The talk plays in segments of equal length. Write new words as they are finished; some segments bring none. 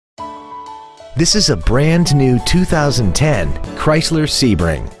This is a brand new 2010 Chrysler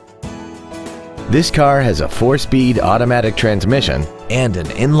Sebring. This car has a 4-speed automatic transmission and an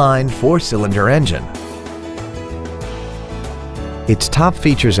inline 4-cylinder engine. Its top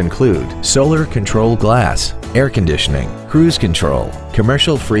features include solar control glass, air conditioning, cruise control,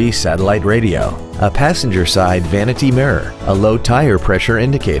 commercial-free satellite radio, a passenger side vanity mirror, a low tire pressure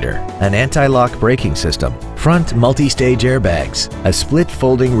indicator, an anti-lock braking system, front multi-stage airbags, a split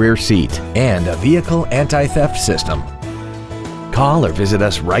folding rear seat, and a vehicle anti-theft system. Call or visit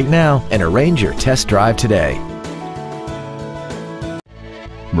us right now and arrange your test drive today.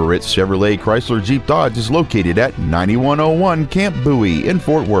 Moritz Chevrolet Chrysler Jeep Dodge is located at 9101 Camp Bowie in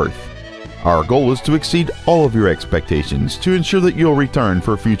Fort Worth. Our goal is to exceed all of your expectations to ensure that you'll return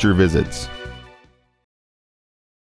for future visits.